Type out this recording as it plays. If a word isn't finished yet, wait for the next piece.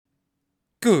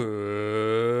Good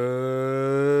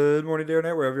morning, day or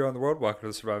night, wherever you are in the world. Welcome to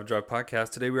the Survive and Drive podcast.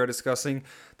 Today we are discussing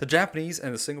the Japanese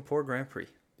and the Singapore Grand Prix.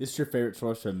 This is your favorite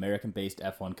source for American-based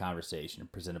F1 conversation,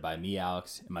 presented by me,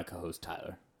 Alex, and my co-host,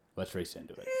 Tyler. Let's race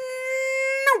into it.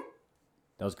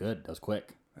 That was good. That was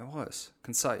quick. It was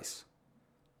concise.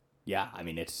 Yeah, I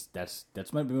mean, that's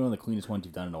might be one of the cleanest ones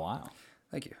you've done in a while.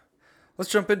 Thank you.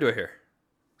 Let's jump into it here.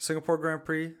 Singapore Grand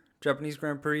Prix, Japanese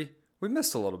Grand Prix. We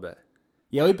missed a little bit.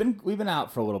 Yeah, we've been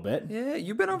out for a little bit. Yeah,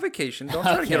 you've been on vacation. Don't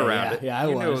try to get around it. Yeah, I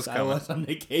You knew it was. I coming. was on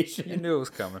vacation. You knew it was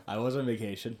coming. I was on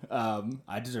vacation.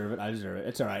 I deserve it.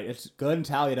 It's all right. It's go ahead and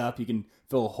tally it up. You can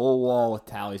fill a whole wall with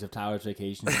tallies of Tyler's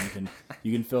vacations. And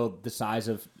you can fill the size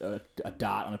of a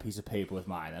dot on a piece of paper with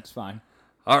mine. That's fine.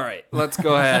 All right, let's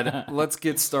go ahead. Let's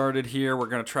get started here. We're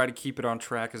going to try to keep it on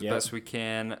track as best we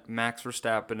can. Max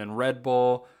Verstappen and Red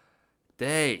Bull,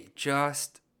 they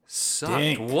just sucked.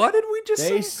 Stink. What did we just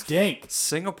say? They stink.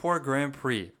 Singapore Grand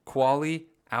Prix, quali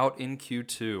out in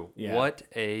Q2. Yeah. What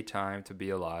a time to be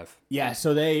alive. Yeah,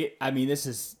 so it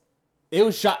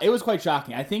was quite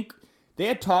shocking. I think they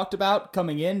had talked about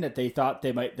coming in that they thought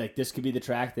they might, like, this could be the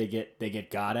track they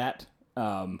get got at,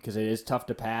 because it is tough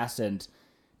to pass, and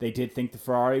they did think the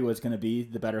Ferrari was going to be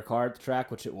the better car at the track,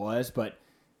 which it was, but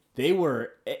they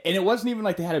were, and it wasn't even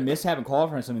like they had a mishap in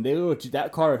qualifying or something.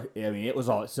 That car, I mean, it was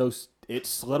it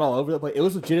slid all over the place. It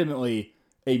was legitimately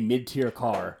a mid-tier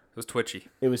car. It was twitchy.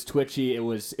 It was twitchy. It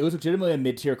was legitimately a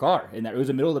mid-tier car, and that it was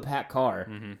a middle of the pack car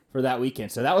for that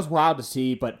weekend. So that was wild to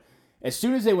see. But as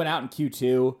soon as they went out in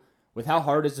Q2, with how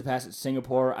hard it is to pass at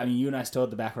Singapore, I mean, you and I still at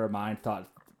the back of our mind thought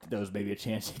there was maybe a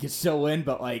chance he could still win.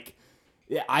 But like,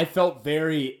 yeah, I felt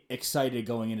very excited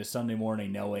going into Sunday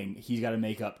morning, knowing he's got to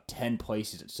make up 10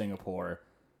 places at Singapore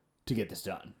to get this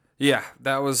done. Yeah,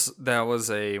 that was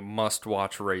a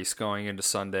must-watch race going into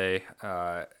Sunday.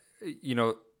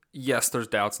 Yes, there's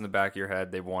doubts in the back of your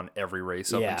head. They've won every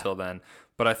race up until then.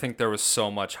 But I think there was so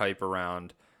much hype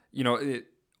around,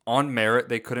 on merit,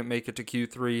 they couldn't make it to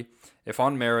Q3. If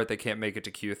on merit they can't make it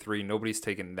to Q3, nobody's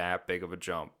taking that big of a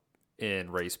jump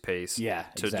in race pace to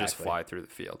just fly through the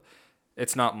field.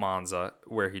 It's not Monza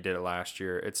where he did it last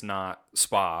year. It's not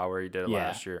Spa where he did it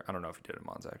last year. I don't know if he did it in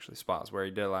Monza, actually. Spa's where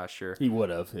he did it last year. He would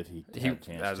have if he had a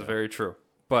chance. That's very true.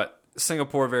 But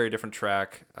Singapore, very different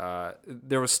track.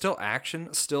 There was still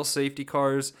action, still safety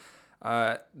cars.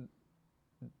 The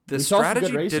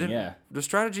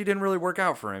strategy didn't really work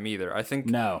out for him either. I think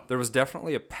there was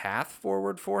definitely a path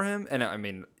forward for him. And I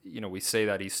mean, we say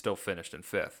that he's still finished in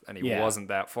fifth and he wasn't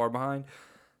that far behind.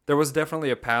 There was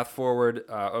definitely a path forward,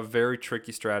 a very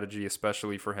tricky strategy,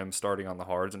 especially for him starting on the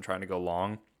hards and trying to go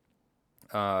long.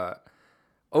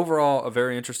 Overall, a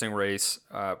very interesting race,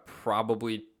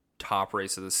 probably top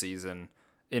race of the season,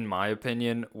 in my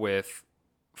opinion, with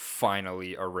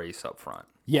finally a race up front.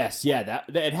 Yes, yeah,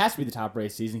 it has to be the top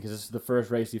race season because this is the first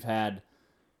race we've had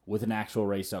with an actual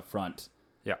race up front.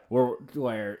 Yeah, where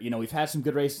we've had some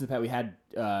good races in the past. We had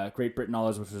Great Britain all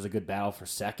those, which was a good battle for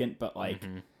second, but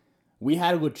we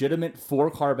had a legitimate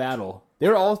 4-car battle. They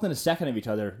were all within a second of each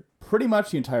other pretty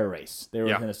much the entire race. They were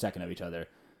within a second of each other,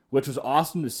 which was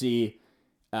awesome to see.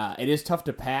 It is tough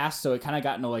to pass, so it kind of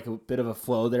got into like a bit of a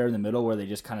flow there in the middle where they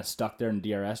just kind of stuck there in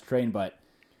DRS train. But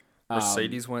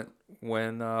Mercedes went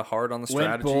hard on the strategy.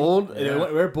 Went bold. Yeah. They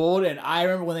were bold, and I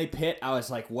remember when they pit, I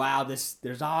was like, "Wow, there's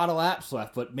not a lot of laps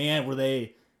left." But man,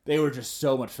 they were just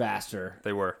so much faster.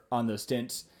 They were on those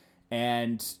stints,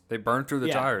 and they burned through the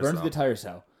tires. Through the tires,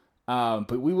 though.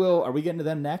 But we will. Are we getting to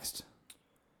them next?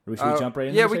 Or should we jump right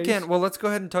into Yeah, Mercedes? we can. Well, let's go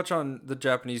ahead and touch on the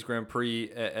Japanese Grand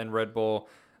Prix and Red Bull.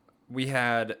 We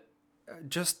had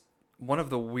just one of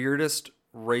the weirdest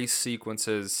race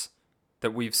sequences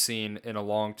that we've seen in a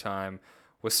long time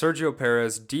with Sergio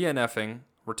Perez DNFing,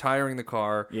 retiring the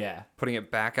car, putting it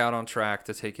back out on track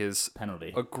to take his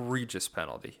egregious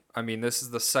penalty. I mean, this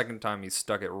is the second time he's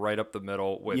stuck it right up the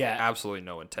middle with absolutely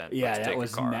no intent. Yeah, that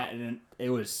was the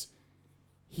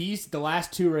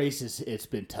last 2 races, it's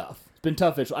been tough. It's been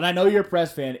tough. And I know you're a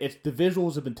press fan. The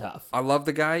visuals have been tough. I love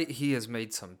the guy. He has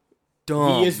made some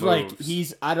dumb moves.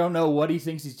 I don't know what he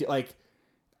thinks he's doing.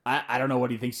 I don't know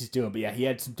what he thinks he's doing. But yeah, he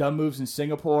had some dumb moves in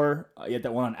Singapore. He had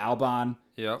that one on Albon.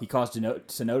 Yeah. He caused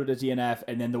Tsunoda to DNF.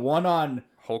 And then the one on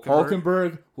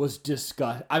Hulkenberg was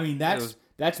disgusting. I mean, that's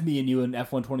me and you in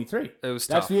F123. It was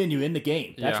That's tough. me and you in the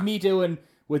game. That's me doing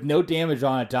with no damage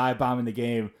on it, dive bombing the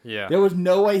game. Yeah. There was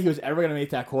no way he was ever going to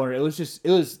make that corner. I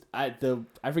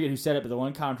forget who said it, but the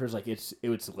one commenter was like, it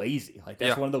was lazy. Like,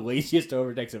 that's one of the laziest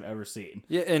overtakes I've ever seen.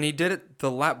 Yeah, and he did it the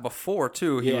lap before,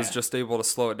 too. He was just able to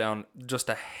slow it down just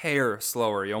a hair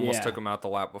slower. He almost took him out the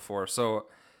lap before. So,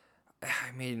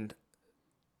 I mean,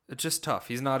 it's just tough.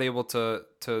 He's not able to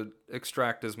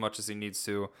extract as much as he needs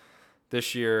to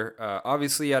this year.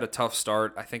 Obviously, he had a tough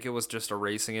start. I think it was just a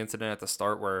racing incident at the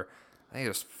start where I think it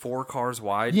was 4 cars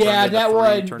wide. Yeah, that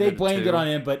one, they blamed it on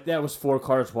him, but that was 4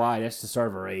 cars wide. That's the start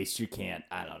of a race. You can't,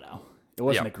 I don't know. It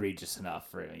wasn't egregious enough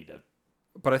for me to.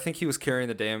 But I think he was carrying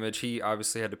the damage. He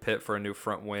obviously had to pit for a new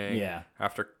front wing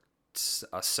after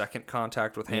a second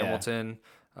contact with Hamilton.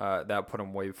 That put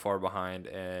him way far behind,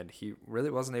 and he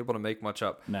really wasn't able to make much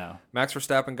up. No. Max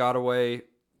Verstappen got away.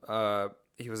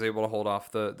 He was able to hold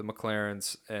off the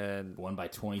McLarens and won by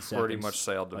 20 seconds. Pretty much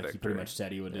sailed to victory. He pretty much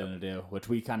said he would do, which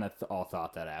we kind of all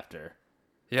thought that after.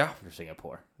 Yeah. After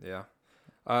Singapore. Yeah.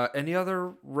 Any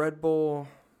other Red Bull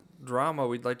drama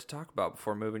we'd like to talk about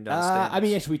before moving down standings? I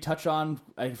mean, should we touch on,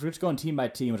 if we're just going team by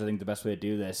team, which I think the best way to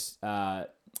do this,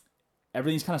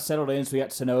 everything's kind of settled in, so we got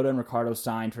Tsunoda and Ricciardo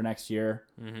signed for next year,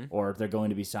 or they're going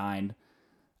to be signed.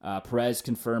 Perez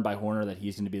confirmed by Horner that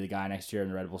he's going to be the guy next year in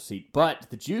the Red Bull seat. But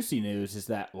the juicy news is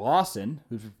that Lawson,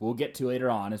 who we'll get to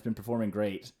later on, has been performing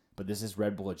great, but this is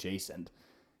Red Bull adjacent.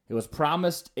 It was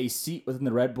promised a seat within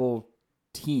the Red Bull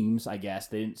teams, I guess.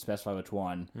 They didn't specify which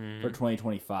one, for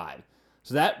 2025.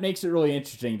 So that makes it really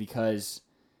interesting because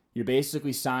you're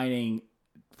basically signing...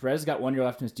 Perez got 1 year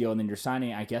left in his deal, and then you're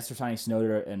signing... I guess they're signing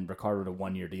Tsunoda and Ricciardo to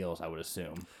 1 year deals, I would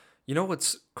assume. You know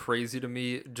what's crazy to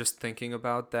me, just thinking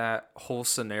about that whole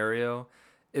scenario,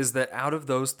 is that out of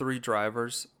those 3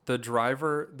 drivers, the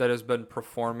driver that has been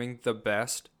performing the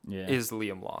best is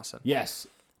Liam Lawson. Yes.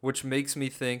 Which makes me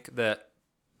think that,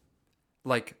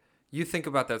 like, you think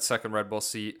about that second Red Bull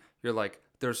seat, you're like,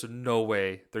 there's no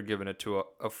way they're giving it to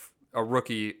a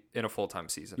rookie in a full-time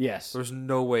season. Yes. There's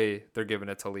no way they're giving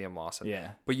it to Liam Lawson.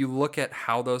 Yeah. But you look at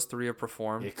how those 3 have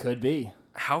performed. It could be.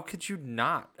 How could you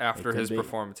not after his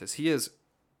performances? He is,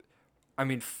 I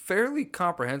mean, fairly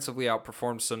comprehensively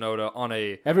outperformed Tsunoda on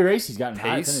a every race he's gotten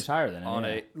finished higher than him. On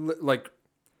a like,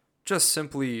 just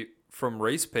simply from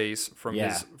race pace, from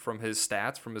his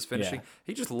stats, from his finishing,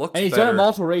 he just looks. And he's better. done it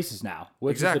multiple races now,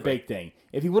 which is the big thing.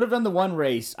 If he would have done the one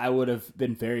race, I would have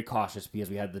been very cautious because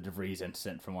we had the DeVries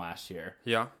incident from last year.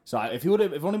 Yeah. So if he would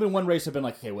have, if only been one race, I've been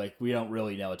like, okay, wait, we don't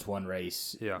really know it's one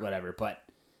race, whatever, but.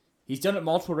 He's done it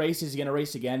multiple races. He's going to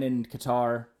race again in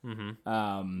Qatar.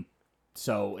 Mm-hmm.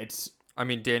 So it's... I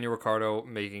mean, Daniel Ricciardo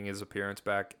making his appearance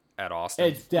back at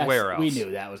Austin. Where else? We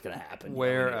knew that was going to happen.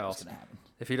 Where else?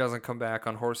 If he doesn't come back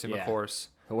on Horsey McHorse.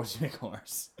 Horsey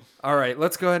McHorse. All right,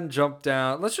 let's go ahead and jump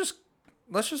down. Let's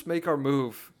just make our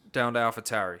move down to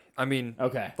AlphaTauri. I mean,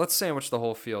 let's sandwich the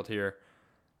whole field here.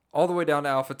 All the way down to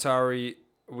AlphaTauri,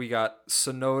 we got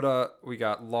Tsunoda, we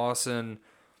got Lawson...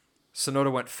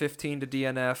 Tsunoda went 15 to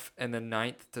DNF and then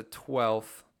 9th to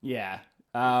 12th. Yeah.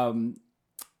 And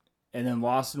then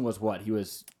Lawson was what? He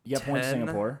got points in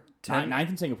Singapore. 9th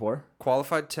in Singapore.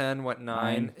 Qualified 10, went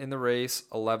 9 in the race,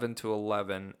 11 to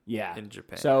 11 in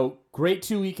Japan. So great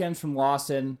 2 weekends from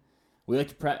Lawson. We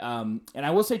like to and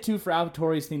I will say too for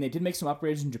AlphaTauri's thing, they did make some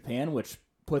upgrades in Japan, which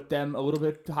put them a little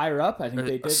bit higher up. I think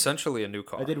they did. Essentially a new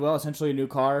car. They did well, essentially a new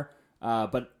car.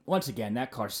 But once again,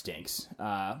 that car stinks.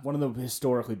 One of the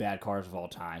historically bad cars of all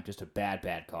time. Just a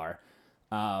bad car.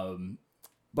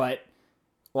 But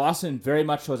Lawson very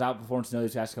much was outperforming Tsunoda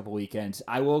these past couple weekends.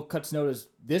 I will cut Tsunoda's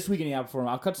this weekend. He outperformed.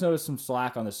 I'll cut Tsunoda some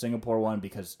slack on the Singapore one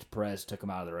because Perez took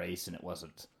him out of the race, and it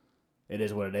wasn't. It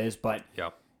is what it is. But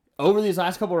over these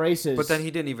last couple races, but then he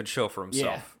didn't even show for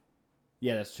himself.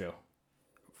 Yeah, that's true.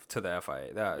 To the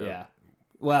FIA,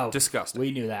 well, disgusting.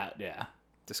 We knew that. Yeah.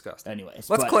 Disgusting. Anyways,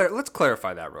 let's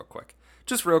clarify that real quick.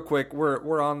 Just real quick,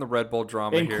 we're on the Red Bull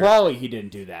drama here. In quali, he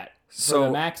didn't do that. For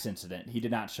the Max incident, he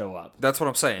did not show up. That's what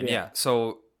I'm saying. Yeah.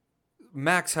 So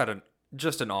Max had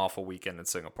just an awful weekend in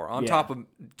Singapore. On top of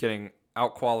getting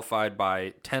out qualified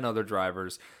by 10 other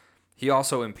drivers, he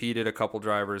also impeded a couple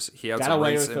drivers. He had some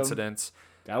race incidents.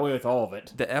 Got away with all of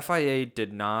it. The FIA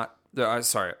did not.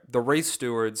 The race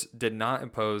stewards did not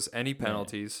impose any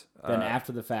penalties. Then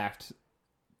after the fact.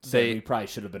 They probably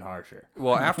should have been harsher.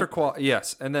 Well,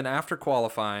 and then after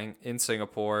qualifying in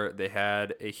Singapore, they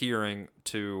had a hearing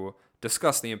to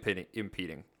discuss the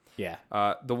impeding. Yeah.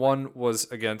 The one was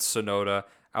against Tsunoda.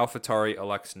 AlphaTauri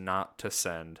elects not to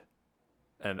send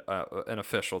an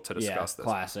official to discuss this.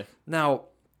 Classic. Now,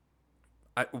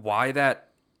 why that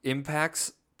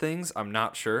impacts things, I'm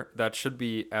not sure. That should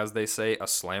be, as they say, a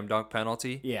slam dunk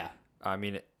penalty. Yeah. I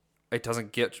mean, it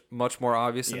doesn't get much more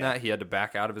obvious than that. He had to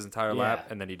back out of his entire lap,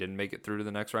 and then he didn't make it through to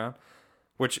the next round,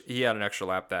 which he had an extra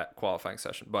lap that qualifying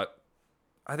session. But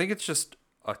I think it's just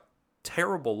a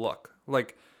terrible look.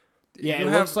 Like,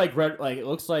 looks like it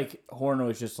looks like Horner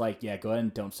was just like, go ahead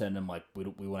and don't send him. Like, we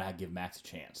want to give Max a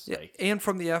chance. Yeah, and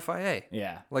from the FIA.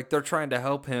 Yeah, like they're trying to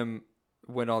help him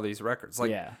win all these records.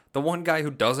 Like the one guy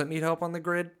who doesn't need help on the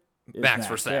grid, Max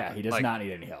Verstappen. Yeah, he does not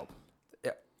need any help.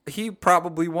 He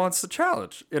probably wants the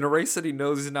challenge in a race that he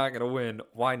knows he's not going to win.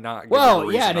 Why not?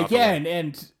 And again,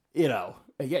 and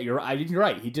you're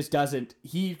right. He just doesn't.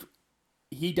 He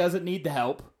doesn't need the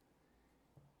help.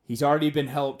 He's already been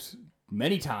helped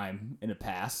many times in the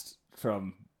past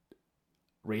from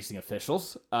racing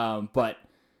officials, but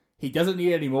he doesn't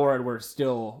need it anymore, and we're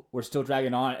still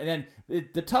dragging on. And then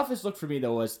the toughest look for me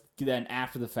though was then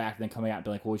after the fact, then coming out and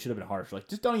being like, well, we should have been harsher. Like,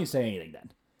 just don't even say anything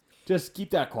then. Just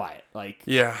keep that quiet. Like,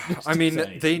 yeah, I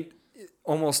mean,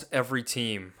 almost every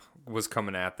team was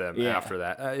coming at them after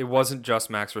that. It wasn't just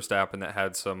Max Verstappen that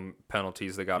had some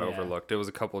penalties that got overlooked. It was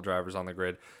a couple of drivers on the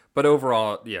grid, but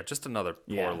overall, just another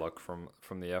poor look from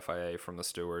the FIA, from the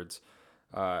stewards.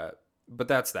 But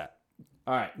that's that.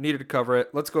 All right, needed to cover it.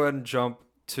 Let's go ahead and jump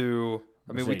to.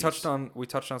 I mean, we touched on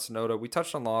Tsunoda. We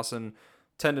touched on Lawson.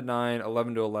 10-9,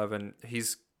 11-11.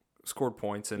 He's scored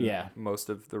points in most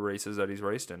of the races that he's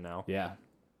raced in now. Yeah.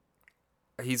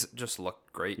 He's just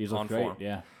looked great on form.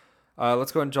 Yeah.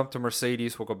 Let's go ahead and jump to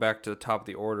Mercedes. We'll go back to the top of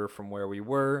the order from where we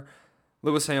were.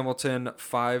 Lewis Hamilton,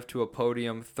 5 to a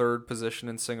podium, 3rd position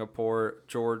in Singapore.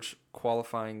 George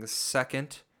qualifying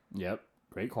 2nd. Yep.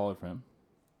 Great quality for him.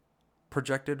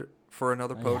 Projected for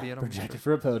another podium.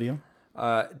 For a podium.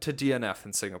 To DNF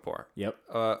in Singapore. Yep.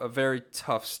 A very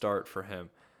tough start for him.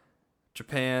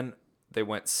 Japan, they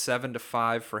went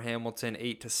 7-5 for Hamilton,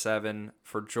 8-7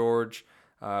 for George.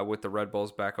 With the Red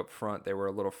Bulls back up front, they were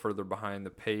a little further behind the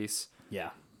pace.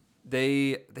 Yeah.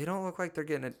 They don't look like they're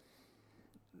getting it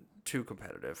too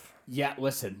competitive. Yeah,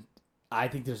 listen, I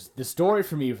think there's the story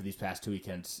for me for these past 2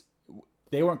 weekends.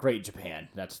 They weren't great in Japan.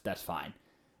 That's fine.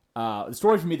 The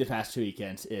story for me the past 2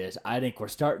 weekends is I think we're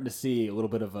starting to see a little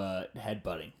bit of a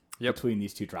headbutting between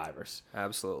these two drivers.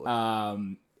 Absolutely.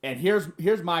 And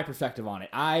here's my perspective on it.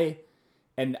 I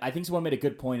think someone made a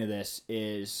good point of this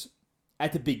is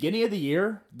at the beginning of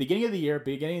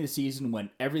the season when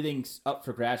everything's up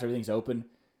for grabs, everything's open,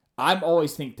 I'm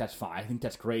always think that's fine. I think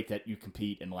that's great that you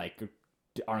compete and like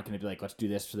aren't going to be like, let's do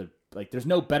this for the, like, there's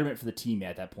no betterment for the team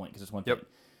at that point because it's one thing.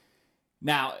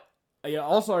 Now,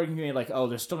 also arguing like, oh,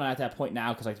 they're still not at that point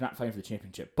now because like they're not fighting for the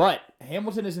championship. But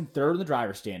Hamilton is in 3rd in the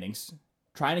driver's standings,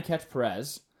 trying to catch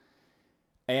Perez.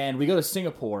 And we go to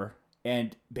Singapore,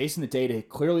 and based on the data,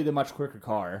 clearly the much quicker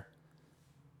car.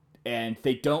 And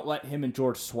they don't let him and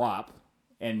George swap.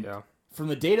 And from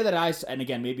the data that and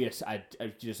again, maybe it's I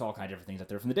just all kind of different things out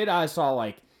there. From the data I saw,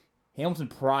 like Hamilton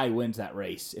probably wins that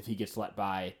race if he gets let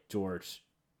by George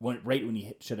right when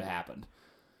he should have happened.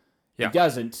 He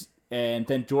doesn't, and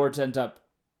then George ends up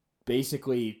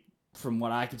basically, from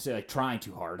what I can say, like trying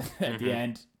too hard at the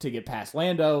end to get past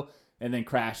Lando, and then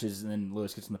crashes, and then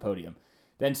Lewis gets on the podium.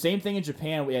 Then same thing in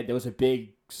Japan. There was a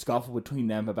big scuffle between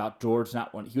them about George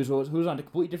not wanting. He was on a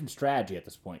completely different strategy at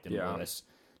this point than Lewis.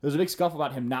 There was a big scuffle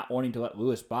about him not wanting to let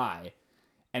Lewis by,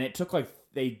 and it took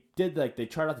they charted out the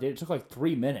data. It took like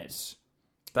 3 minutes.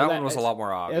 That one was a lot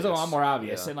more obvious. It was a lot more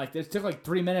obvious, and like it took like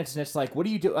 3 minutes, and it's like, what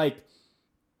do you do? Like,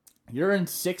 you're in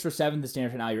 6th or 7th the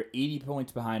standard now. You're 80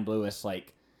 points behind Lewis.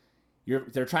 Like,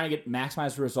 they're trying to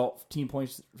maximize the result, team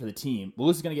points for the team.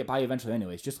 Lewis is going to get by eventually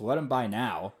anyways. Just let him by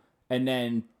now, and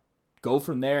then go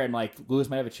from there. And like Lewis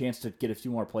might have a chance to get a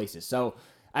few more places. So,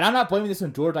 and I'm not blaming this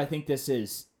on George. I think this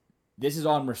is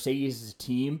on Mercedes'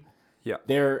 team. Yeah,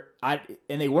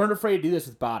 and they weren't afraid to do this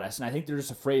with Bottas, and I think they're just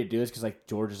afraid to do this because like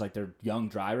George is like their young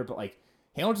driver, but like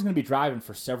Hamilton's going to be driving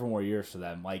for several more years for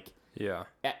them. Like,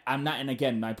 I'm not, and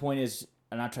again, my point is,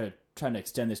 I'm not trying to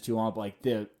extend this too long, but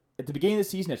like at the beginning of the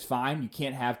season, it's fine. You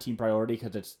can't have team priority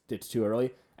because it's too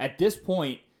early. At this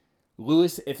point,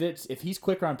 Lewis, if he's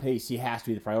quicker on pace, he has to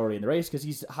be the priority in the race because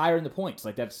he's higher in the points.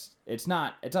 Like it's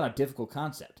not a difficult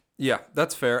concept. Yeah,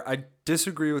 that's fair. I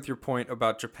disagree with your point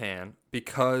about Japan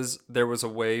because there was a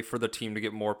way for the team to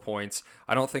get more points.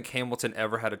 I don't think Hamilton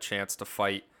ever had a chance to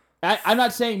fight. I'm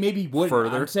not saying maybe would.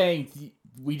 Further. I'm saying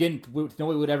nobody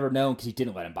would ever know because he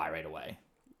didn't let him by right away.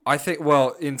 I think, well,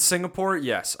 in Singapore,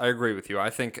 yes, I agree with you.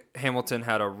 I think Hamilton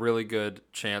had a really good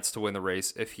chance to win the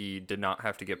race if he did not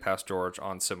have to get past George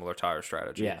on similar tire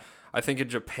strategy. Yeah. I think in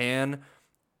Japan,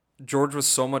 George was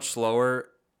so much slower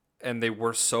and they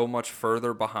were so much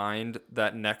further behind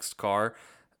that next car.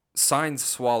 Sainz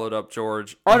swallowed up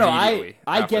George immediately.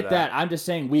 I get that. I'm just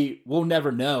saying we'll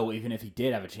never know even if he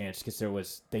did have a chance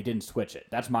because they didn't switch it.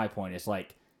 That's my point. It's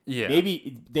like,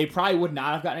 maybe they probably would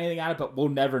not have gotten anything out of it, but we'll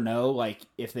never know. Like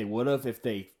if they would have, if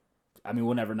they I mean,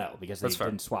 we'll never know because they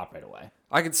didn't swap right away.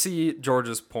 I could see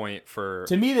George's point for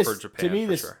Japan.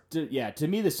 To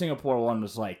me, the Singapore one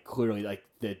was like clearly like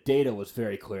the data was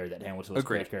very clear that Hamilton was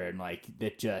quicker, and like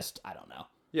it just I don't know.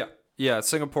 Yeah.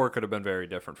 Singapore could have been very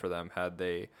different for them had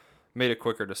they made a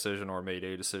quicker decision or made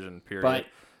a decision. Period. But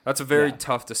that's a very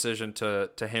tough decision to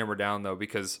hammer down though,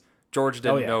 because George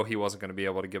didn't know he wasn't going to be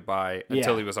able to get by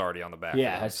until he was already on the back.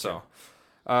 Yeah, that's true.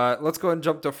 Let's go ahead and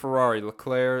jump to Ferrari.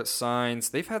 Leclerc,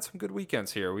 Sainz. They've had some good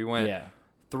weekends here. We went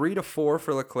 3-4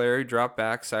 for Leclerc. He dropped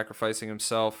back, sacrificing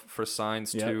himself for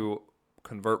Sainz to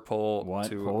convert pole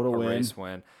to a race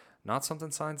win. Not something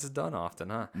Sainz has done often,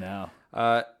 huh? No.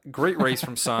 Great race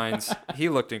from Sainz. He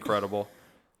looked incredible.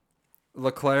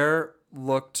 Leclerc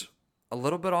looked a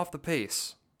little bit off the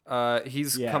pace.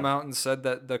 He's come out and said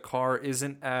that the car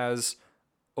isn't as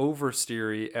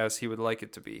oversteery as he would like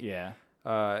it to be. Yeah.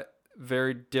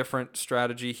 Very different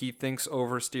strategy. He thinks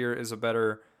oversteer is a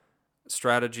better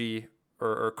strategy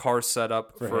or car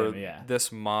setup for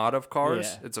this mod of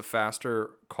cars. Yeah. It's a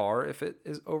faster car if it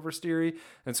is oversteery,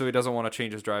 and so he doesn't want to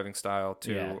change his driving style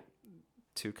to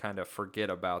kind of forget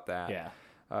about that.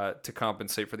 Yeah. To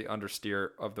compensate for the understeer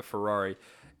of the Ferrari.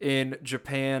 In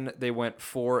Japan, they went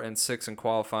 4 and 6 in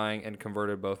qualifying and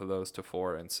converted both of those to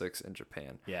 4 and 6 in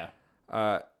Japan. Yeah.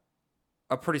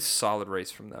 A pretty solid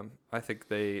race from them. I think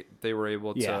they were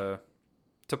able to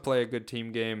play a good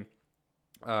team game.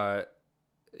 Like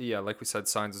we said,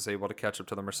 Sainz was able to catch up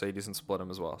to the Mercedes and split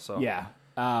them as well. So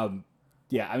I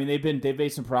mean they've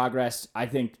made some progress. I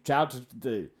think shout out to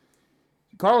the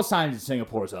Carlos Sainz in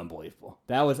Singapore is unbelievable.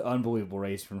 That was an unbelievable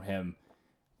race from him.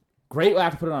 Great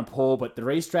lap to put it on pole, but the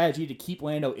race strategy to keep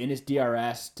Lando in his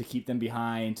DRS, to keep them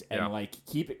behind, and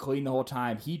keep it clean the whole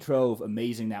time. He drove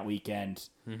amazing that weekend.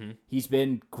 Mm-hmm. He's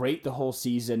been great the whole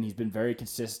season. He's been very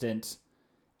consistent,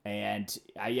 and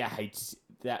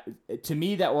to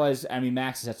me that was. I mean,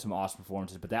 Max has had some awesome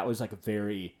performances, but that was like a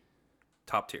very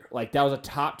top tier. Like that was a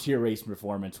top tier racing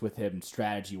performance with him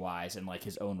strategy wise and like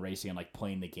his own racing and like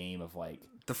playing the game of like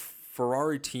the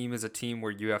Ferrari team is a team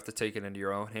where you have to take it into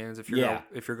your own hands if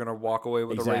you're gonna walk away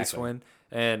with a race win,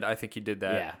 and I think he did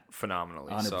that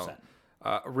phenomenally. 100%.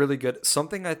 So really good.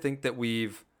 Something I think that we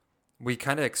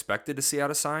kind of expected to see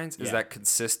out of Sainz is that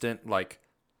consistent like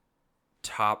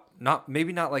top, not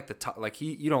like the top, like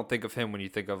you don't think of him when you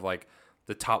think of like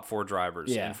the top 4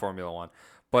 drivers in Formula One,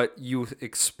 but you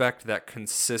expect that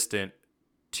consistent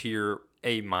tier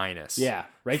A-.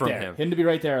 Right from there. Him to be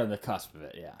right there on the cusp of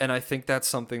it, And I think that's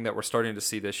something that we're starting to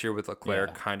see this year with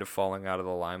Leclerc kind of falling out of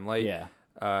the limelight.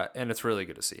 And it's really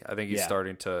good to see. I think he's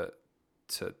starting to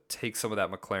take some of that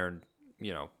McLaren,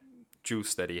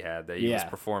 juice that he had. That he was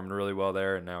performing really well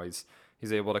there, and now he's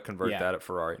able to convert that at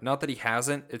Ferrari. Not that he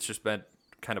hasn't, it's just been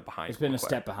kind of behind. It's been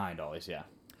Leclerc. A step behind always,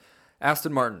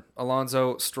 Aston Martin,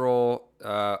 Alonso, Stroll,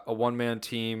 a one-man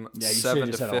team,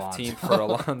 7 to 15 for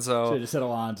Alonso. Should have said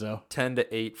Alonso. 10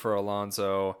 to 8 for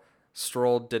Alonso.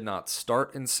 Stroll did not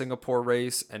start in Singapore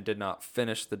race and did not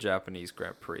finish the Japanese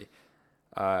Grand Prix.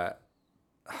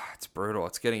 It's brutal.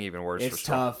 It's getting even worse. It's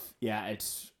tough. Yeah,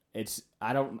 it's.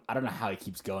 I don't know how he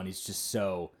keeps going. He's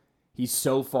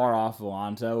so far off of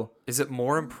Alonso. Is it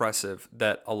more impressive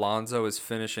that Alonso is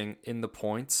finishing in the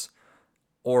points,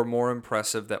 or more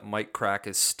impressive that Mike Crack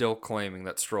is still claiming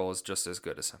that Stroll is just as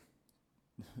good as him?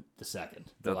 The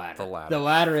second. The latter. The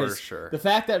latter is sure. The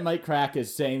fact that Mike Crack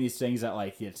is saying these things that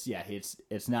like it's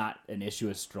not an issue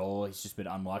with Stroll. He's just been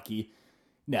unlucky.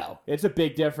 No, it's a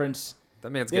big difference.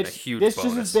 That man's getting a huge bonus. This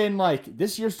just has been like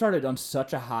this year started on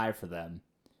such a high for them,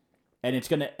 and it's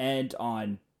going to end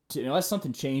on unless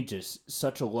something changes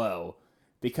such a low,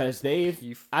 because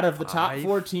they've out of the top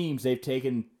 4 teams they've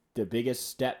taken the biggest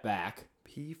step back.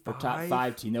 P5? For top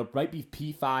 5 team. There might be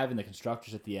P5 in the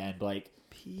constructors at the end. Like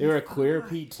they were a clear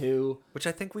P2, which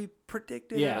I think we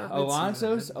predicted. Yeah,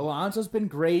 Alonso's been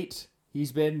great.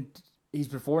 He's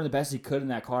performing the best he could in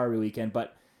that car every weekend.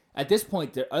 But at this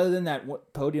point, other than that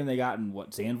podium they got in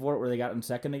Zandvoort, where they got in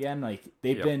second again, like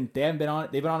they haven't been on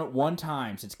it. They've been on it one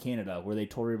time since Canada, where they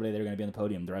told everybody they were going to be on the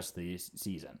podium the rest of the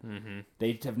season. Mm-hmm.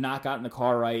 They have not gotten the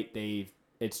car right.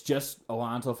 It's just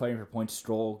Alonso fighting for points.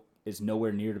 Stroll is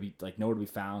nowhere to be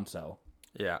found. So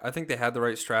yeah, I think they had the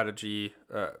right strategy.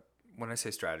 When I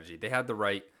say strategy, they had the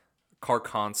right car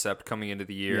concept coming into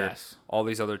the year. Yes. All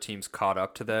these other teams caught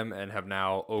up to them and have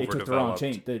now overdeveloped. They took the wrong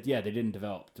chain. They didn't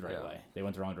develop the right way. They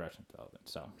went the wrong direction to develop it.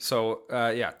 So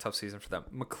tough season for them.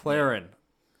 McLaren,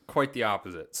 quite the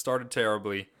opposite. Started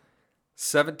terribly.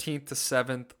 17th to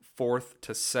 7th, 4th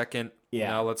to 2nd. Yeah.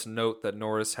 Now let's note that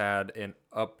Norris had an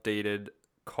updated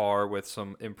car with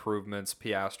some improvements.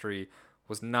 Piastri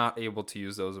was not able to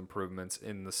use those improvements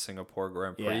in the Singapore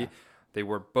Grand Prix. They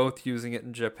were both using it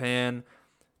in Japan.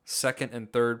 Second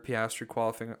and third, Piastri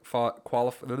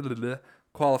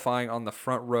qualifying on the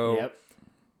front row,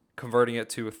 converting it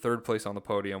to a third place on the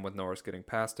podium with Norris getting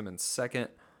past him in second.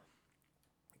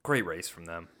 Great race from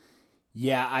them.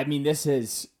 Yeah, I mean,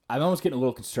 I'm almost getting a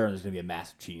little concerned there's going to be a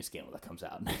massive cheating scandal that comes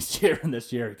out next year and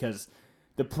this year because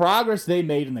the progress they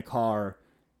made in the car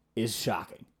is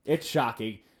shocking. It's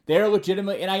shocking. They're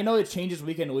legitimately, and I know it changes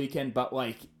weekend to weekend, but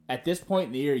like at this point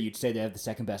in the year, you'd say they have the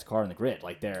second best car in the grid.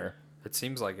 Like they're. It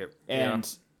seems like it. And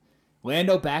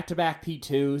Lando back-to-back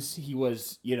P2s. He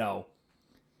was,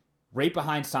 right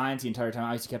behind Sainz the entire time.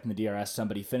 Obviously kept in the DRS.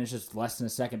 Somebody finishes less than a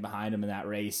second behind him in that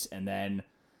race, and then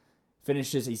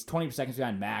he's 20 seconds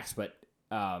behind Max, but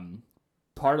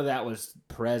part of that was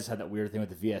Perez had that weird thing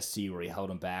with the VSC where he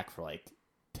held him back for like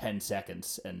 10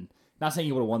 seconds. And not saying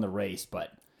he would have won the race,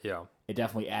 but it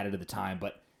definitely added to the time.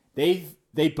 But they've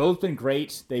both been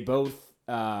great. They both...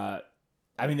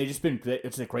 they've just been.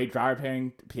 It's a great driver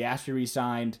pairing. Piastri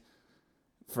re-signed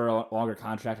for a longer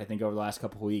contract, I think, over the last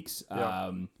couple of weeks.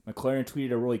 Yeah. McLaren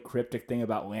tweeted a really cryptic thing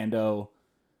about Lando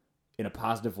in a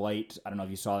positive light. I don't know if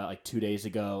you saw that like 2 days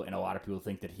ago, and a lot of people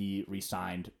think that he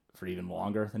re-signed for even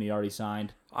longer than he already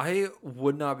signed. I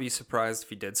would not be surprised if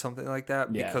he did something like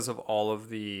that because of all of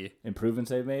the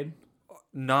improvements they've made.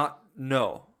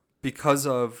 Because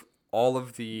of all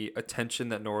of the attention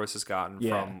that Norris has gotten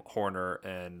from Horner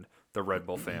and the Red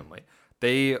Bull family.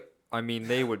 They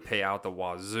would pay out the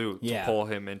wazoo to pull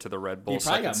him into the Red Bull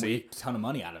second seat. He probably got a ton of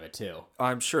money out of it, too.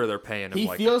 I'm sure they're paying him. He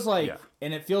feels like,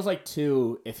 and it feels like,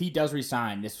 too, if he does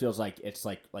resign, this feels like it's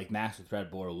like Max with Red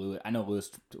Bull or Lewis. I know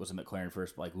Lewis was a McLaren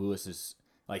first, but like Lewis is,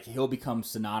 like, he'll become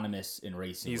synonymous in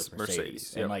racing with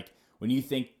Mercedes. And like, when you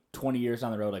think 20 years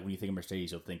down the road, like when you think of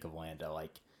Mercedes, you'll think of Lando.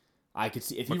 Like, I could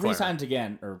see, if he resigns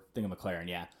again, or think of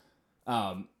McLaren,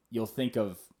 you'll think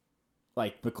of,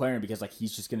 like McLaren, because like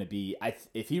he's just going to be.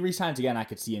 If he resigns again, I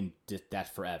could see him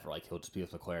that forever. Like he'll just be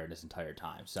with McLaren this entire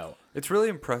time. So it's really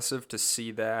impressive to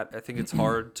see that. I think it's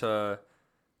hard to,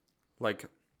 like,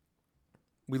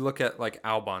 we look at like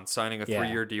Albon signing a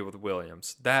 3-year deal with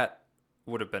Williams. That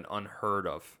would have been unheard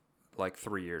of like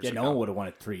 3 years ago. Yeah, no one would have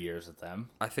wanted 3 years with them.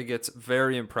 I think it's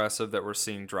very impressive that we're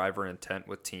seeing driver intent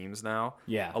with teams now.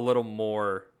 Yeah, a little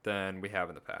more than we have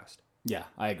in the past. Yeah,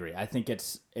 I agree. I think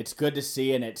it's good to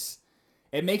see, and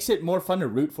it makes it more fun to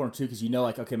root for him, too, because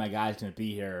like, okay, my guy's going to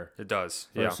be here. It does,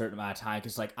 for a certain amount of time.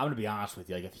 Because, like, I'm going to be honest with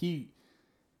you. Like,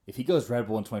 if he goes Red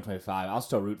Bull in 2025, I'll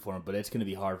still root for him, but it's going to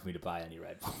be hard for me to buy any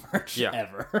Red Bull merch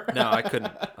ever. No, I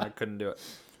couldn't do it.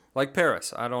 Like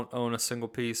Perez, I don't own a single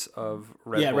piece of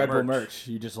Red Bull merch.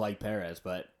 You just like Perez,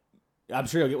 but I'm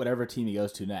sure he'll get whatever team he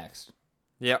goes to next.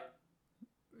 Yep.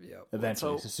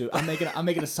 Eventually. So I'm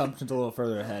making assumptions a little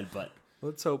further ahead, but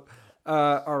let's hope.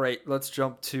 All right, let's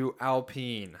jump to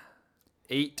Alpine.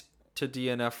 8 to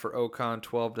DNF for Ocon,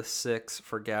 12-6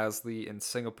 for Gasly in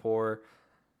Singapore,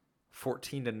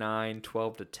 14-9,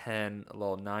 12-10, a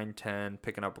little 9-10,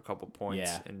 picking up a couple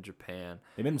points in Japan.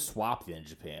 They made him swap in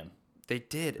Japan. They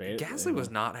did. Right? Gasly was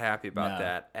not happy about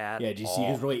that at all. Yeah, did you see?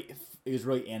 He was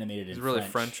really animated. He was really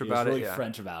French about it.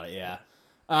 French about it. Yeah.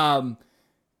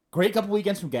 Great couple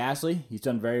weekends from Gasly. He's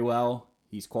done very well.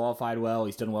 He's qualified well.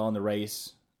 He's done well in the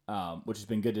race, which has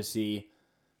been good to see.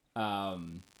 That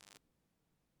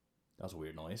was a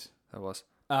weird noise. That was.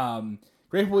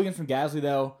 Great couple weekends from Gasly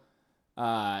though.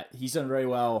 He's done very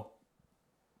well.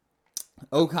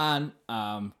 Ocon,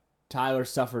 Tyler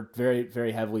suffered very,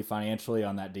 very heavily financially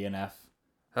on that DNF.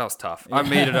 That was tough. I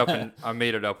made it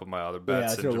up with my other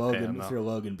bets in Japan. That's your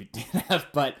Logan beat DNF,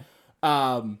 but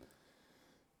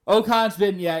Ocon's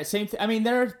been same thing. I mean,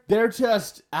 they're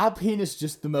just Alpine is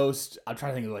just the most. I'm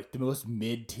trying to think of like the most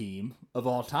mid team of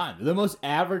all time. They're the most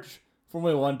average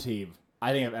Formula One team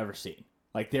I think I've ever seen.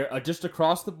 Like they're just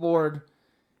across the board.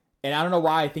 And I don't know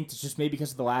why. I think it's just maybe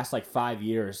because of the last like 5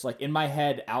 years. Like in my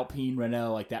head, Alpine,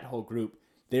 Renault, like that whole group,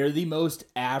 they're the most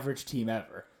average team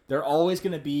ever. They're always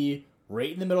going to be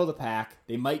right in the middle of the pack.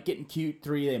 They might get in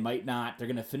Q3, they might not. They're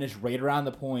going to finish right around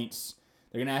the points.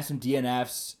 They're going to have some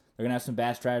DNFs. They're going to have some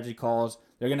bad strategy calls.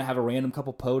 They're going to have a random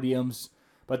couple podiums.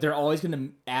 But they're always going to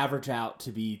average out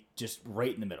to be just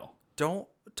right in the middle. Don't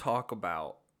talk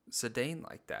about Zidane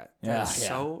like that. That's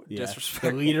so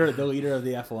disrespectful. The leader of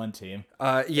the F1 team.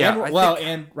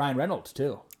 And Ryan Reynolds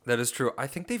too. That is true. I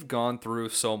think they've gone through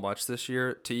so much this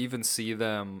year to even see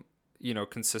them,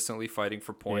 consistently fighting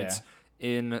for points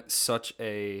in such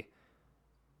a,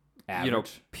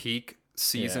 average. Peak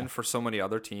season for so many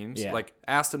other teams. Yeah. Like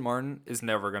Aston Martin is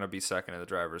never going to be second in the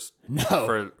drivers.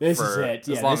 No, this is it.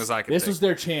 As long as I can. This was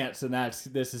their chance, and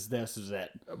this is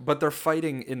it. But they're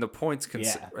fighting in the points.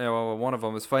 One of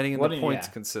them is fighting in the points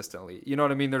consistently. You know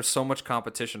what I mean? There's so much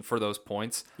competition for those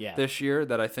points this year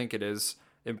that I think it is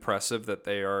impressive that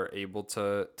they are able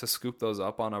to scoop those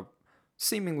up on a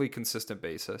seemingly consistent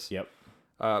basis. Yep.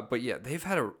 But yeah, they've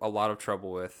had a lot of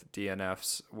trouble with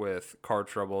DNFs, with car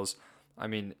troubles. I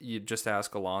mean, you just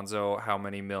ask Alonso how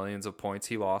many millions of points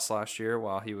he lost last year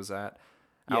while he was at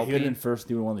Alpine. He would have been first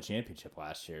to won the championship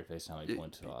last year based on how many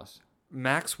points he lost.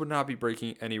 Max would not be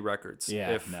breaking any records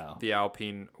if the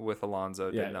Alpine with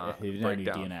Alonso did not break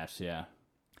down. DNFs,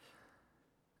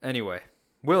 Anyway,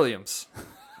 Williams,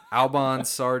 Albon,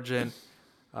 Sargent,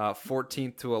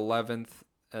 14th to 11th,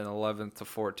 and 11th to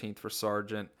 14th for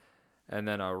Sargent. And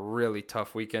then a really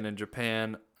tough weekend in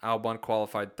Japan. Albon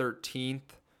qualified 13th.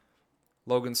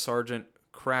 Logan Sargent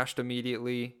crashed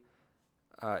immediately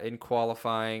in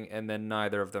qualifying, and then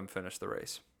neither of them finished the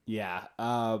race. Yeah.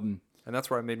 And that's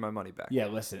where I made my money back. Yeah,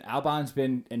 listen, Albon's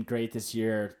been great this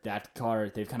year. That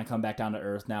car, they've kind of come back down to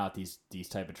earth now at these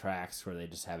type of tracks where they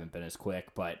just haven't been as quick.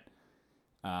 But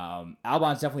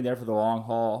Albon's definitely there for the long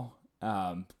haul.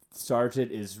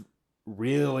 Sargent is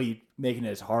really making it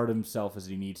as hard himself as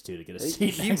he needs to get a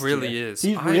seat. He really is.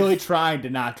 He's really trying to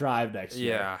not drive next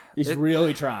year. Yeah, he's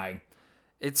really trying.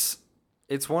 It's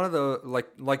one of the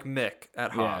like Mick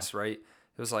at Haas, right?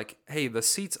 It was like, hey, the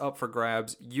seat's up for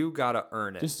grabs. You gotta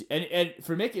earn it. And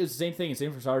for Mick, it was the same thing. And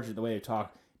same for Sargent. The way they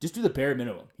talk, just do the bare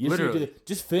minimum.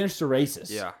 Just finish the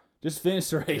races. Yeah, just finish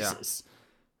the races. Yeah.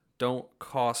 Don't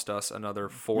cost us another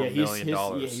 $4 million.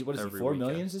 What is he? $4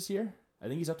 million this year? I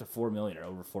think he's up to $4 million or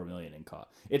over $4 million in cost.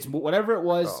 It's whatever it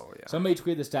was. Somebody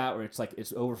tweeted this out where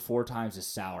it's over 4 times his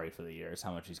salary for the year is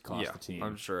how much he's cost the team.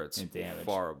 I'm sure it's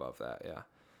far above that. Yeah.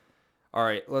 All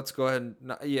right, let's go ahead.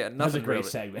 Nothing. That was a great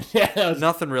segment. Yeah,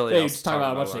 nothing really. They just talk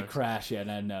about how much they crash. Yeah,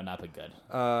 no, not been good.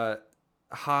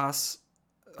 Haas,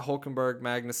 Hülkenberg,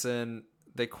 Magnussen.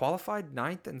 They qualified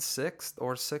 9th and 6th,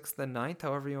 or 6th and 9th,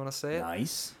 however you want to say it.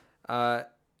 Nice.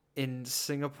 In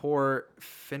Singapore,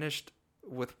 finished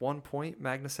with 1 point,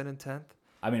 Magnussen in 10th.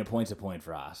 I mean, a point's a point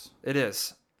for us. It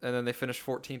is. And then they finished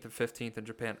 14th and 15th in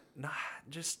Japan.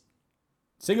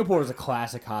 Singapore is a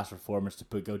classic Haas performance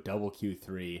to go double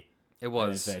Q3. It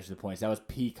was. And finish the points. That was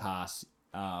peak Haas.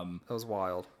 That was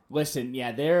wild. Listen,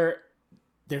 yeah, they're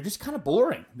just kind of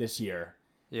boring this year.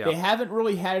 Yeah. They haven't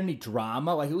really had any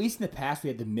drama. Like, at least in the past, we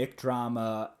had the Mick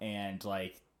drama, and,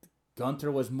 like,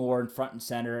 Gunther was more in front and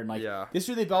center. And, like, this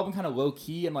year they've all been kind of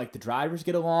low-key, and, like, the drivers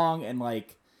get along, and,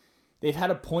 like, they've had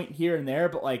a point here and there,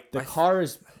 but, like, the car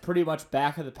is pretty much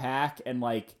back of the pack, and,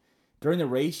 like, during the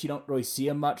race, you don't really see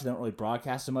them much. They don't really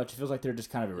broadcast them much. It feels like they're just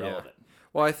kind of irrelevant. Yeah.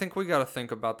 Well, I think we got to think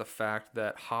about the fact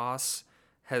that Haas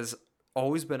has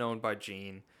always been owned by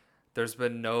Gene. There's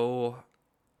been no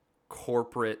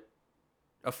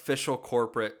official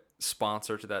corporate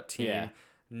sponsor to that team. Yeah.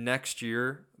 Next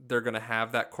year, they're going to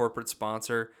have that corporate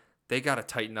sponsor. They got to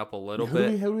tighten up a little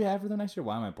bit. Who do we have for them next year?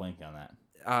 Why am I blanking on that?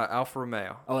 Alfa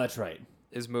Romeo. Oh, that's right.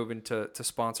 Is moving to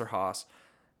sponsor Haas.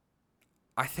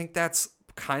 I think that's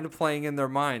kind of playing in their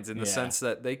minds in the sense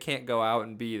that they can't go out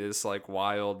and be this like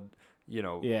wild,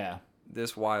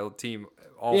 this wild team.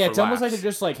 It's almost like they're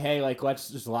just like, hey, like let's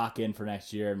just lock in for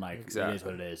next year and like it is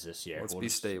what it is this year. Let's be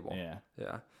stable.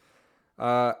 Yeah.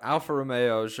 Alfa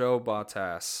Romeo, Joe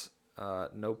Bottas,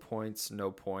 no points.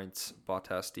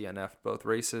 Bottas DNF'd both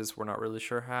races. We're not really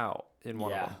sure how in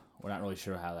one of them. We're not really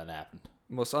sure how that happened.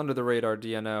 Most under the radar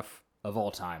DNF of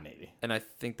all time, maybe. And I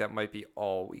think that might be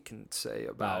all we can say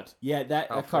about. That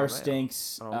car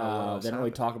stinks. They don't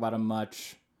really talk about him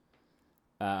much.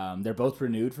 They're both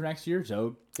renewed for next year.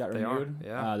 Joe got renewed.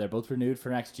 Yeah. They're both renewed for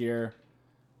next year.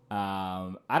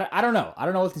 I don't know. I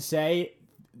don't know what to say.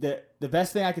 The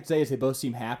best thing I could say is they both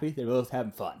seem happy. They're both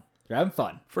having fun. They're having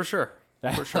fun. For sure.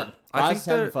 I think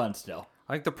having fun still.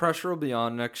 I think the pressure will be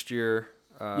on next year.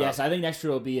 Yes, I think next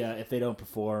year will be if they don't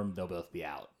perform, they'll both be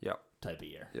out. Yep. Type of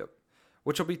year. Yep.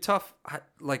 Which will be tough.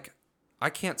 I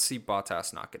can't see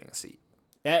Bottas not getting a seat.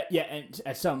 And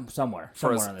at somewhere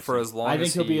on the for as long I think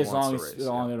as he'll be as long as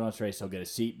long as he wants to race, he'll get a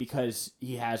seat because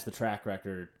he has the track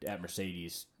record at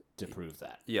Mercedes to prove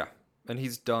that. Yeah, and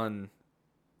he's done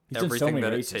everything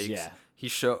that it takes. Yeah.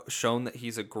 He's shown that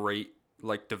he's a great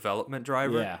development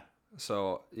driver. Yeah.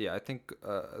 So I think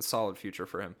a solid future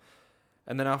for him.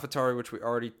 And then AlphaTauri, which we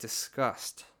already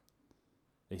discussed.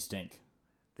 They stink.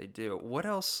 They do. What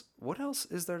else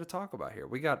is there to talk about here?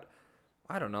 We got,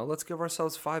 I don't know, let's give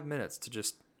ourselves 5 minutes to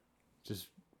just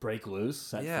break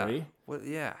loose at 3. Well,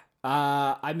 yeah.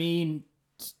 I mean,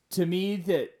 to me,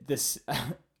 that this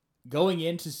going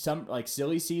into some like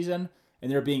silly season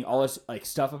and there being all this like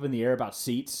stuff up in the air about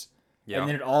seats, and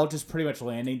then it all just pretty much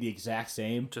landing the exact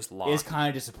same, just locked, is kind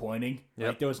of disappointing. Yep.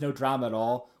 Like there was no drama at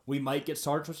all. We might get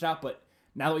Sarge switched out, but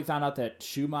now that we found out that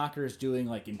Schumacher is doing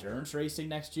like endurance racing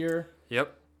next year,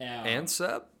 and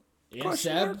Seb,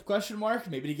 question mark,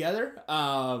 maybe together.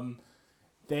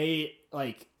 They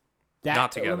like that.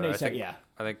 Not together.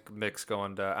 I think Mick's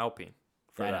going to Alpine.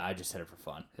 I just said it for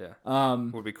fun. Yeah.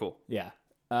 Would be cool. Yeah.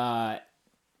 The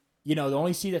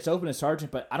only seat that's open is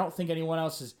Sargent, but I don't think anyone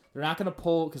else is. They're not going to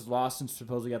pull because Lawson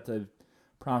supposedly got the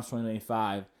promise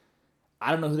 2095.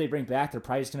 I don't know who they bring back. They're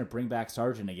probably just going to bring back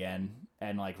Sargent again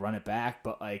and like run it back.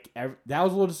 But like that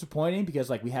was a little disappointing because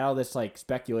like we had all this like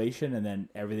speculation and then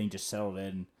everything just settled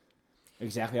in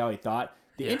exactly how we thought.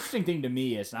 The interesting thing to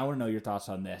me is, and I want to know your thoughts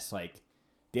on this. Like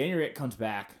Danny Rick comes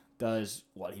back, does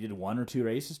what? He did 1 or 2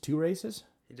 races? 2 races?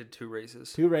 He did 2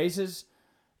 races. 2 races.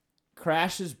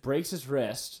 Crashes, breaks his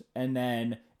wrist, and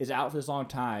then is out for this long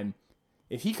time.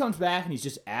 If he comes back and he's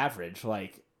just average,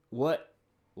 like what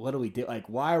do we do? Like,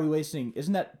 why are we wasting?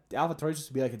 Isn't that AlphaTauri supposed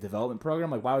to be like a development program?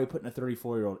 Like, why are we putting a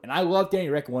 34-year-old? And I love Danny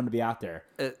Rick and wanted to be out there,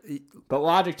 but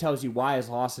logic tells you why is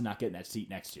Lawson not getting that seat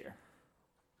next year?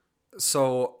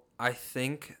 So I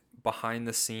think behind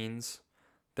the scenes,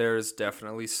 there's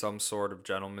definitely some sort of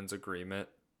gentleman's agreement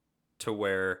to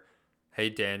where, hey,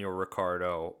 Daniel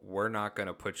Ricciardo, we're not going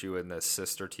to put you in this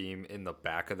sister team in the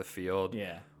back of the field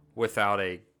without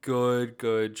a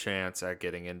good chance at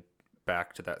getting in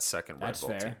back to that second Red Bull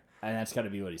team. And that's got to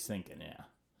be what he's thinking, yeah.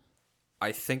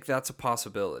 I think that's a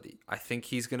possibility. I think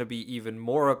he's going to be even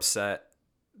more upset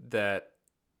that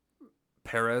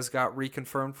Perez got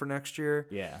reconfirmed for next year.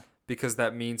 Yeah. Because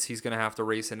that means he's going to have to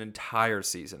race an entire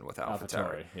season with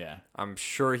AlphaTauri. Yeah. I'm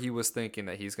sure he was thinking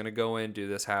that he's going to go in, do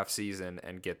this half season,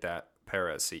 and get that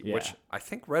Perez seat, which I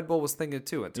think Red Bull was thinking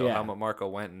too until Helmut Marko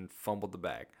went and fumbled the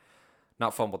bag.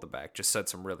 Not fumbled the bag, just said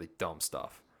some really dumb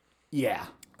stuff. Yeah.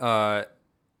 I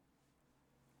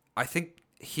think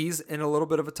he's in a little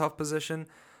bit of a tough position,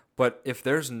 but if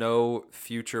there's no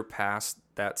future past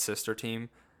that sister team,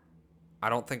 I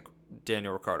don't think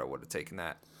Daniel Ricciardo would have taken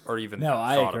that or even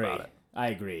thought about it. I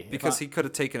agree. Because he could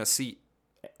have taken a seat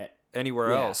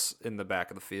anywhere else in the back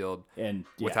of the field and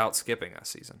without skipping a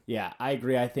season. Yeah, I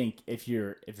agree. I think if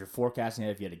you're forecasting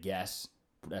it, if you had to guess,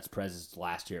 that's Perez's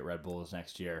last year at Red Bull is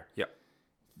next year. Yep.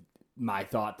 My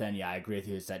thought then, I agree with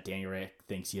you, is that Danny Rick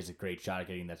thinks he has a great shot at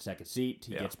getting that second seat.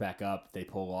 He gets back up. They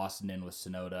pull Lawson in with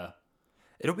Tsunoda.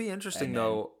 It'll be interesting,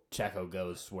 though. Checo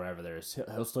goes wherever there is.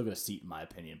 He'll still get a seat, in my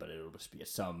opinion, but it'll just be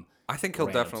some. I think he'll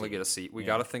definitely get a seat. We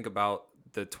got to think about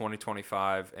the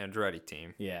 2025 Andretti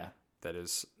team. Yeah. That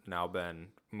has now been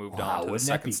moved on to the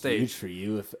second stage. Wouldn't that be huge for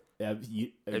you if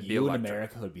you in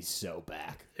America would be so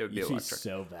back? It would be electric.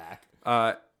 So back.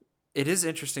 It is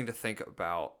interesting to think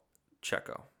about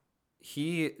Checo.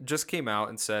 He just came out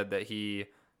and said that he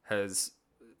has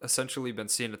essentially been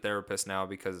seeing a therapist now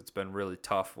because it's been really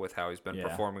tough with how he's been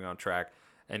performing on track,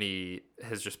 and he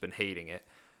has just been hating it.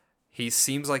 He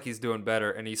seems like he's doing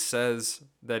better, and he says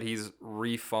that he's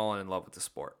re-fallen in love with the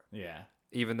sport. Yeah.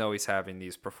 Even though he's having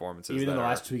these performances. Even though the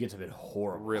last 2 weekends have been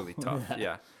horrible. Really tough,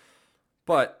 yeah.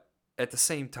 But at the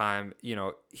same time,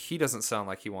 he doesn't sound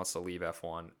like he wants to leave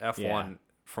F1. F1,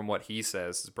 from what he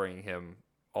says, is bringing him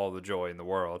all the joy in the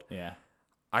world. Yeah.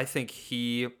 I think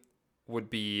he would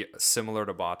be similar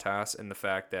to Bottas in the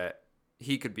fact that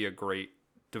he could be a great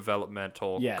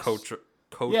developmental coaching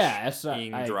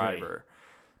driver.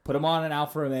 Put him on an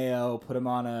Alfa Romeo, put him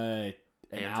on an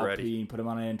Alpine, put him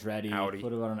on an Andretti,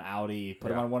 put him on an Audi, put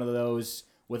him on one of those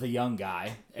with a young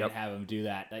guy and have him do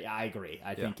that. I agree.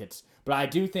 I think but I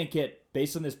do think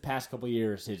based on this past couple of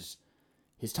years,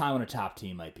 his time on a top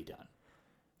team might be done.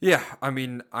 Yeah, I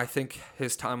mean, I think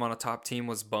his time on a top team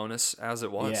was bonus as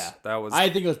it was. Yeah. I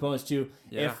think it was bonus too.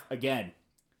 Yeah. If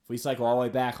we cycle all the way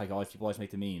back, like all these people always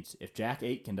make the memes, if Jack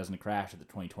Aitken doesn't crash at the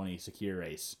 2020 Secure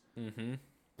race,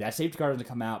 that safety car doesn't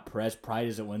come out, Perez probably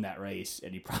doesn't win that race,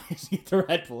 and he probably doesn't get the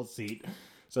Red Bull seat.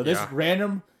 So this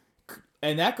random,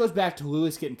 and that goes back to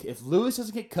Lewis if Lewis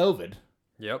doesn't get COVID,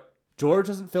 George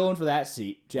doesn't fill in for that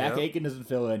seat. Jack Aitken doesn't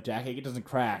fill in. Jack Aitken doesn't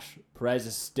crash. Perez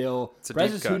is still.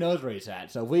 Perez is who knows where he's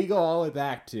at. So if we go all the way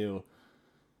back to.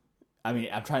 I mean,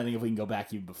 I'm trying to think if we can go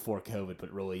back even before COVID,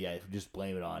 but really, if we just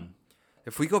blame it on.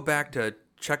 If we go back to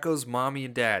Checo's mommy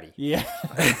and daddy. Yeah.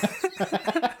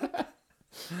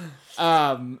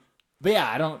 But yeah,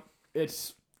 I don't.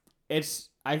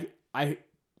 I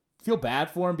feel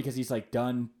bad for him because he's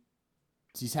done.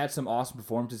 He's had some awesome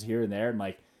performances here and there,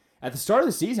 and at the start of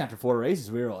the season, after 4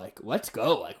 races, we were like, let's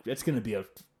go. It's going to be a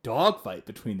dogfight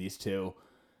between these two.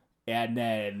 and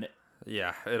then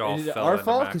it all fell our into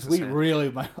fault because Max's we hand. really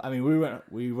might. I mean,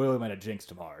 we really might have jinxed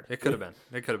him hard. It could have been.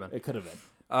 It could have been.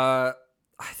 I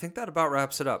think that about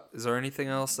wraps it up. Is there anything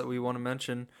else that we want to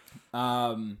mention?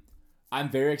 I'm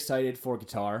very excited for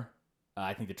Qatar.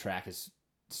 I think the track is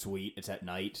sweet. It's at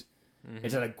night. Mm-hmm.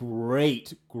 It's at a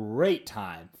great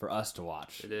time for us to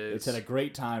watch. It is. It's at a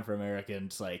great time for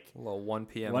Americans. Like a little 1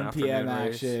 p.m. 1 p.m.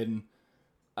 action.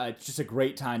 It's just a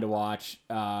great time to watch.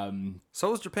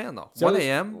 So is Japan though. 1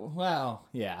 a.m. Well,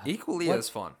 yeah, equally as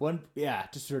fun.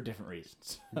 Just for different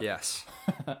reasons. Yes,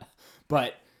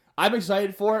 but I'm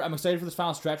excited for it. I'm excited for this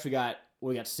final stretch. We got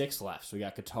 6 left. So we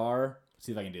got Qatar. Let's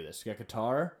see if I can do this. We got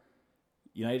Qatar,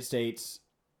 United States,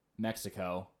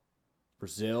 Mexico,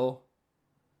 Brazil,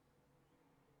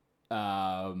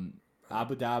 Abu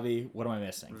Dhabi. What am I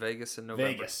missing? Vegas in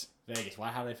November. Vegas. Why?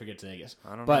 How did I forget Vegas?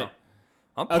 I don't know.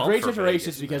 A great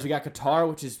generation because we got Qatar,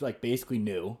 which is like basically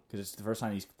new because it's the first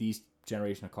time these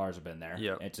generation of cars have been there.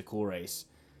 Yeah, it's a cool race.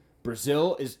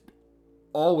 Brazil is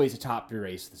always a top 3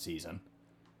 race of the season.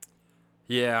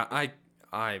 Yeah, I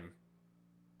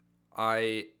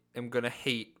am gonna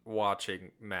hate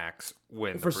watching Max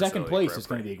win for second place. It's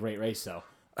gonna be a great race though.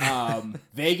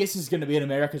 Vegas is gonna be in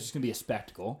America. It's just gonna be a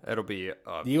spectacle. It'll be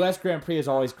the U.S. Grand Prix is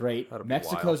always great.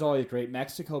 Mexico's always great.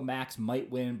 Mexico Max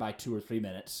might win by 2 or 3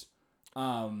 minutes.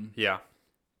 Yeah,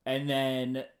 and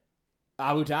then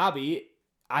Abu Dhabi.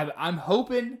 I'm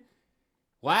hoping.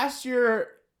 Last year,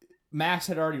 Max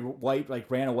had already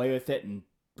ran away with it and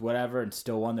whatever, and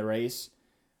still won the race.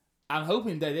 I'm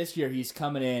hoping that this year he's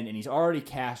coming in and he's already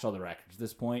cashed all the records at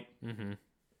this point. Mm-hmm.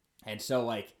 And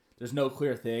so there's no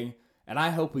clear thing. And I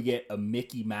hope we get a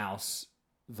Mickey Mouse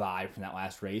vibe from that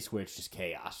last race, where it's just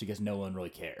chaos because no one really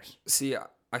cares. See,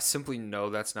 I simply know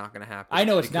that's not going to happen. I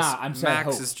know it's not. I'm saying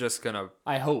Max is just going to...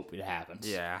 I hope it happens.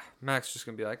 Yeah. Max is just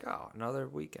going to be like, oh, another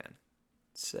weekend.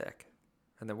 Sick.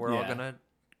 And then we're all going to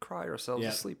cry ourselves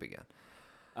to sleep again.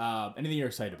 Anything you're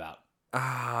excited about?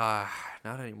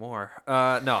 Not anymore.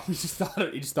 No. You just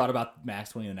thought about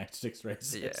Max winning the next 6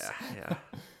 races. Yeah.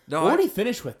 No. What would he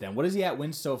finish with then? What is he at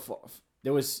wins so far?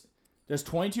 There's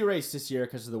 22 races this year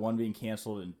because of the one being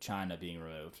canceled and China being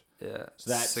removed. Yeah.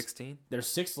 So that's 16. There's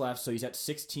 6 left, so he's at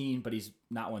 16, but he's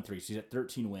not won 3, so he's at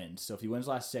 13 wins. So if he wins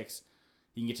the last 6,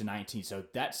 he can get to 19. So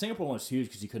that Singapore one was huge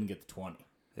because he couldn't get the 20.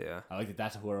 Yeah. I like that.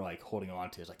 That's what we're holding on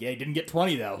to. It's like, he didn't get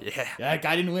 20 though. Yeah. That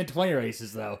guy didn't win 20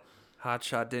 races though.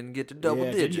 Hotshot didn't get to double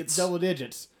digits. Didn't get to double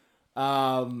digits.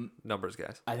 Numbers,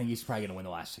 guys. I think he's probably gonna win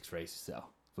the last 6 races though.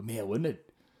 But man, wouldn't a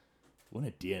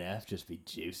DNF just be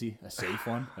juicy? A safe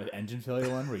one, an engine failure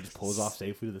one where he just pulls off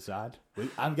safely to the side.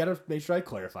 I've got to make sure I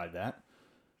clarified that.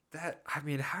 How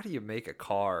do you make a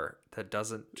car that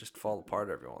doesn't just fall apart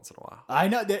every once in a while? I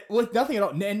know that with nothing at all,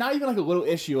 and not even a little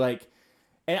issue.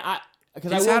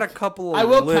 Because he's had a couple of. I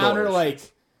will counter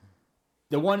issues.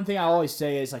 The one thing I always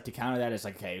say is to counter that is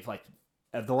if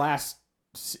of the last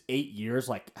 8 years,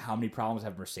 how many problems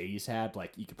have Mercedes had?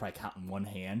 You could probably count in one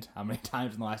hand how many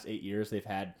times in the last 8 years they've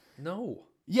had. No.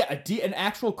 Yeah, an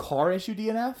actual car issue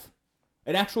DNF,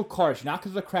 an actual car issue, not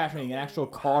because of a crash or anything, an actual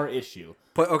car issue.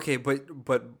 But okay, but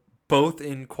both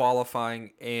in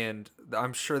qualifying and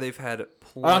I'm sure they've had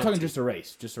plenty. I'm talking just a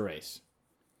race.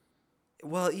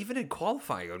 Well, even in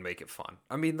qualifying, it would make it fun.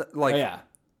 I mean,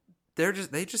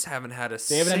 they just haven't had a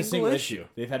single issue.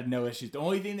 They've had no issues. The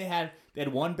only thing they had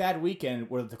one bad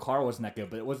weekend where the car wasn't that good,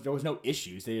 but there was no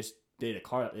issues. They just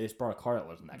brought a car that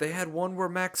wasn't that good. They had one where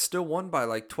Max still won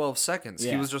by 12 seconds.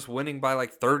 Yeah. He was just winning by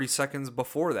 30 seconds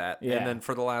before that, yeah. And then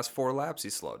for the last 4 laps he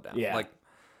slowed down. Yeah.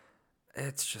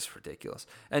 It's just ridiculous.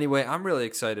 Anyway, I'm really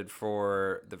excited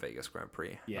for the Vegas Grand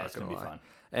Prix. Yeah, it's gonna be fun.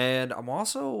 And I'm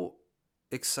also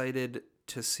excited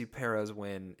to see Perez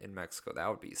win in Mexico. That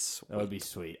would be sweet. That would be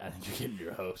sweet. I think you're getting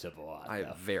your hopes up a lot.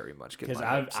 I very much get because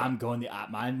I'm going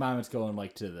my mind's going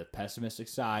to the pessimistic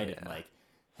side and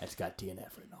it's got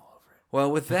DNF written all over it. Well,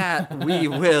 with that, we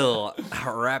will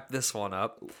wrap this one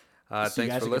up. Thanks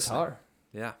for listening. Qatar.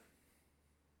 Yeah.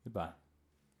 Goodbye.